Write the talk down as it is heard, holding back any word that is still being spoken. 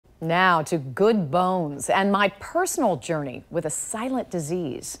Now to good bones and my personal journey with a silent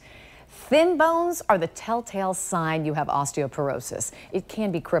disease. Thin bones are the telltale sign you have osteoporosis. It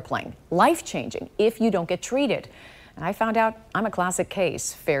can be crippling, life-changing if you don't get treated. And I found out I'm a classic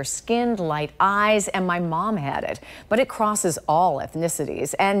case. Fair-skinned, light eyes, and my mom had it. But it crosses all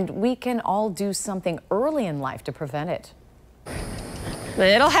ethnicities, and we can all do something early in life to prevent it.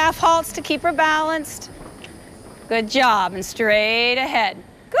 Little half halts to keep her balanced. Good job, and straight ahead.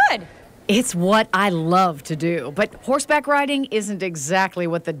 Good. It's what I love to do, but horseback riding isn't exactly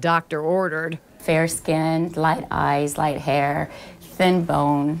what the doctor ordered. Fair-skinned, light eyes, light hair, thin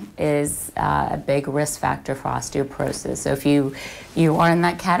bone is a big risk factor for osteoporosis. So if you are in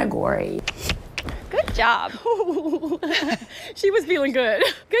that category. Good job. She was feeling good.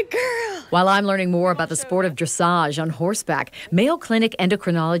 Good girl. While I'm learning more about the sport of dressage on horseback, Mayo Clinic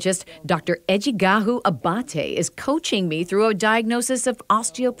endocrinologist Dr. Ejigahu Abate is coaching me through a diagnosis of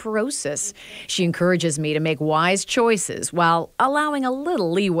osteoporosis. She encourages me to make wise choices while allowing a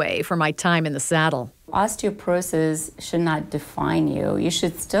little leeway for my time in the saddle. Osteoporosis should not define you. You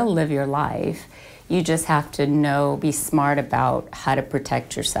should still live your life. You just have to be smart about how to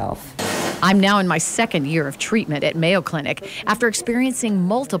protect yourself. I'm now in my second year of treatment at Mayo Clinic after experiencing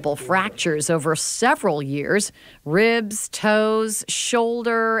multiple fractures over several years. Ribs, toes,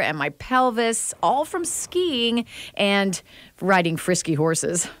 shoulder, and my pelvis, all from skiing and riding frisky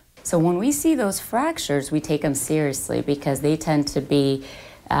horses. So when we see those fractures, we take them seriously because they tend to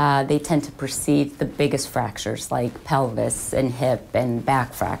precede the biggest fractures like pelvis and hip and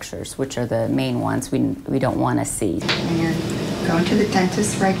back fractures, which are the main ones we don't want to see. And you're going to the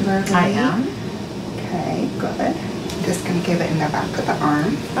dentist regularly? I am. Okay, good. Just going to give it in the back of the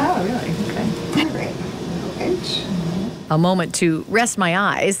arm. Oh, really? Okay. All right, a little pinch. A moment to rest my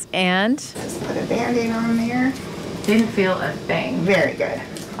eyes and... Just put a Band-Aid on there. Didn't feel a thing. Very good.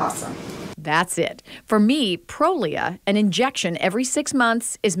 Awesome. That's it. For me, Prolia, an injection every 6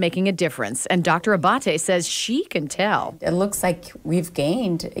 months, is making a difference. And Dr. Abate says she can tell. It looks like we've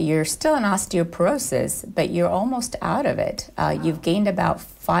gained. You're still in osteoporosis, but you're almost out of it. You've gained about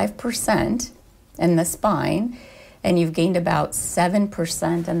 5% in the spine, and you've gained about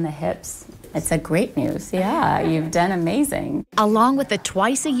 7% in the hips. It's a great news. Yeah, you've done amazing. Along with the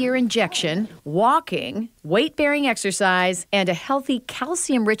twice-a-year injection, walking, weight-bearing exercise, and a healthy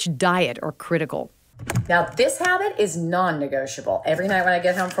calcium-rich diet are critical. Now, this habit is non-negotiable. Every night when I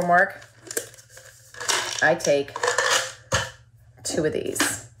get home from work, I take 2 of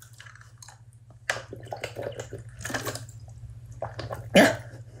these.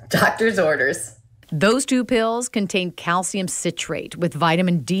 Doctor's orders. Those 2 pills contain calcium citrate with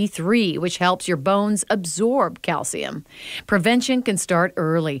vitamin D3, which helps your bones absorb calcium. Prevention can start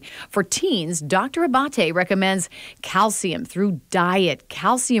early. For teens, Dr. Abate recommends calcium through diet,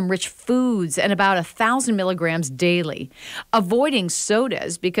 calcium-rich foods, and about 1,000 milligrams daily. Avoiding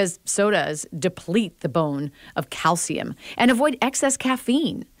sodas because sodas deplete the bone of calcium. And avoid excess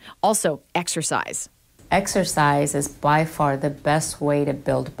caffeine. Also, exercise. Exercise is by far the best way to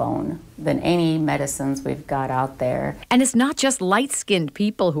build bone than any medicines we've got out there. And it's not just light-skinned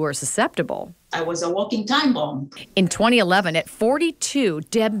people who are susceptible. I was a walking time bomb. In 2011, at 42,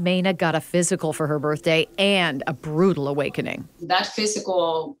 Deb Mena got a physical for her birthday and a brutal awakening. That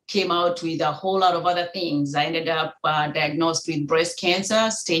physical came out with a whole lot of other things. I ended up diagnosed with breast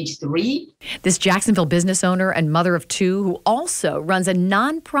cancer, stage 3. This Jacksonville business owner and mother of 2, who also runs a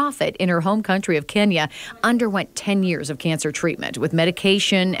nonprofit in her home country of Kenya, underwent 10 years of cancer treatment. With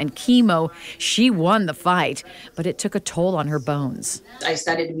medication and chemo, she won the fight, but it took a toll on her bones. I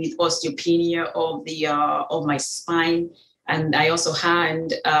started with osteopenia of my spine, and I also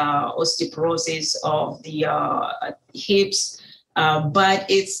had osteoporosis of the hips. But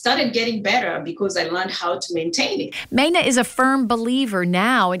it started getting better because I learned how to maintain it. Mena is a firm believer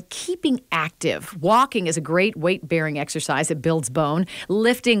now in keeping active. Walking is a great weight-bearing exercise that builds bone,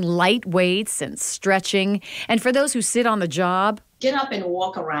 lifting light weights and stretching. And for those who sit on the job, get up and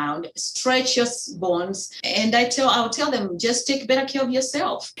walk around, stretch your bones, and I'll tell them, just take better care of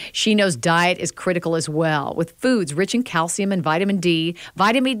yourself. She knows diet is critical as well, with foods rich in calcium and vitamin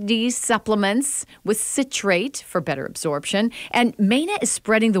D supplements with citrate for better absorption. And Mena is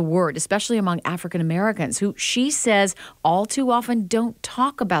spreading the word, especially among African Americans, who she says all too often don't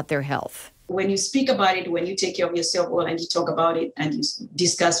talk about their health. When you speak about it, when you take care of yourself well, and you talk about it and you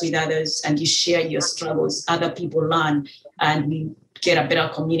discuss with others and you share your struggles, other people learn and we get a better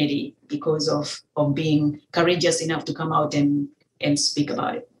community because of being courageous enough to come out and speak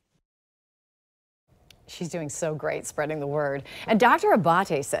about it. She's doing so great spreading the word. And Dr.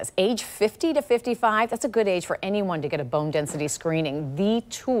 Abate says age 50 to 55, that's a good age for anyone to get a bone density screening, the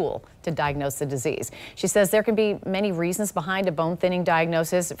tool to diagnose the disease. She says there can be many reasons behind a bone thinning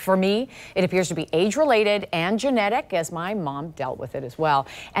diagnosis. For me, it appears to be age-related and genetic, as my mom dealt with it as well.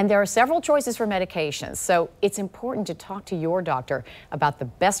 And there are several choices for medications, so it's important to talk to your doctor about the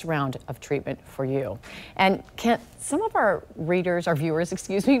best round of treatment for you. And Kent, some of our readers, our viewers,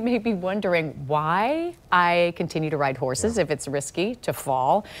 excuse me, may be wondering why I continue to ride horses if it's risky to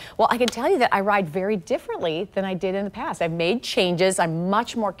fall. Well, I can tell you that I ride very differently than I did in the past. I've made changes. I'm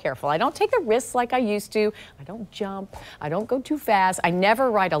much more careful. I don't take the risks like I used to. I don't jump. I don't go too fast. I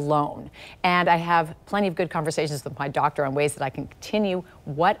never ride alone. And I have plenty of good conversations with my doctor on ways that I can continue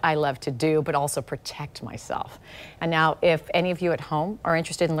what I love to do, but also protect myself. And now, if any of you at home are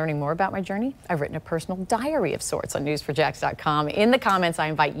interested in learning more about my journey, I've written a personal diary of sorts on news4jax.com. In the comments, I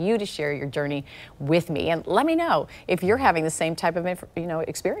invite you to share your journey with me and let me know if you're having the same type of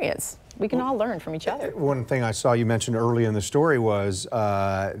experience. We can all learn from each other. One thing I saw you mentioned early in the story was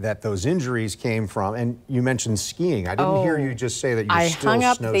that those injuries came from, and you mentioned skiing. I didn't hear you just say that you're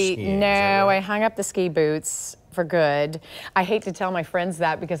still snow skiing. No, I hung up the ski boots for good. I hate to tell my friends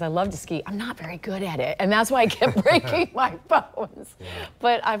that because I love to ski. I'm not very good at it, and that's why I kept breaking my bones. Yeah.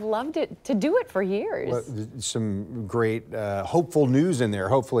 But I've loved it to do it for years. Well, some great hopeful news in there.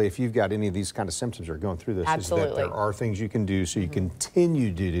 Hopefully, if you've got any of these kind of symptoms or going through this, absolutely, is that there are things you can do so you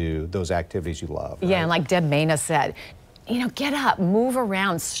continue to do those activities you love. Right? Yeah, and like Deb Mena said, get up, move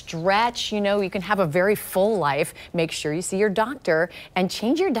around, stretch. You can have a very full life. Make sure you see your doctor and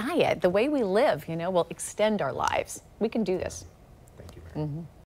change your diet. The way we live, will extend our lives. We can do this. Thank you, Mary.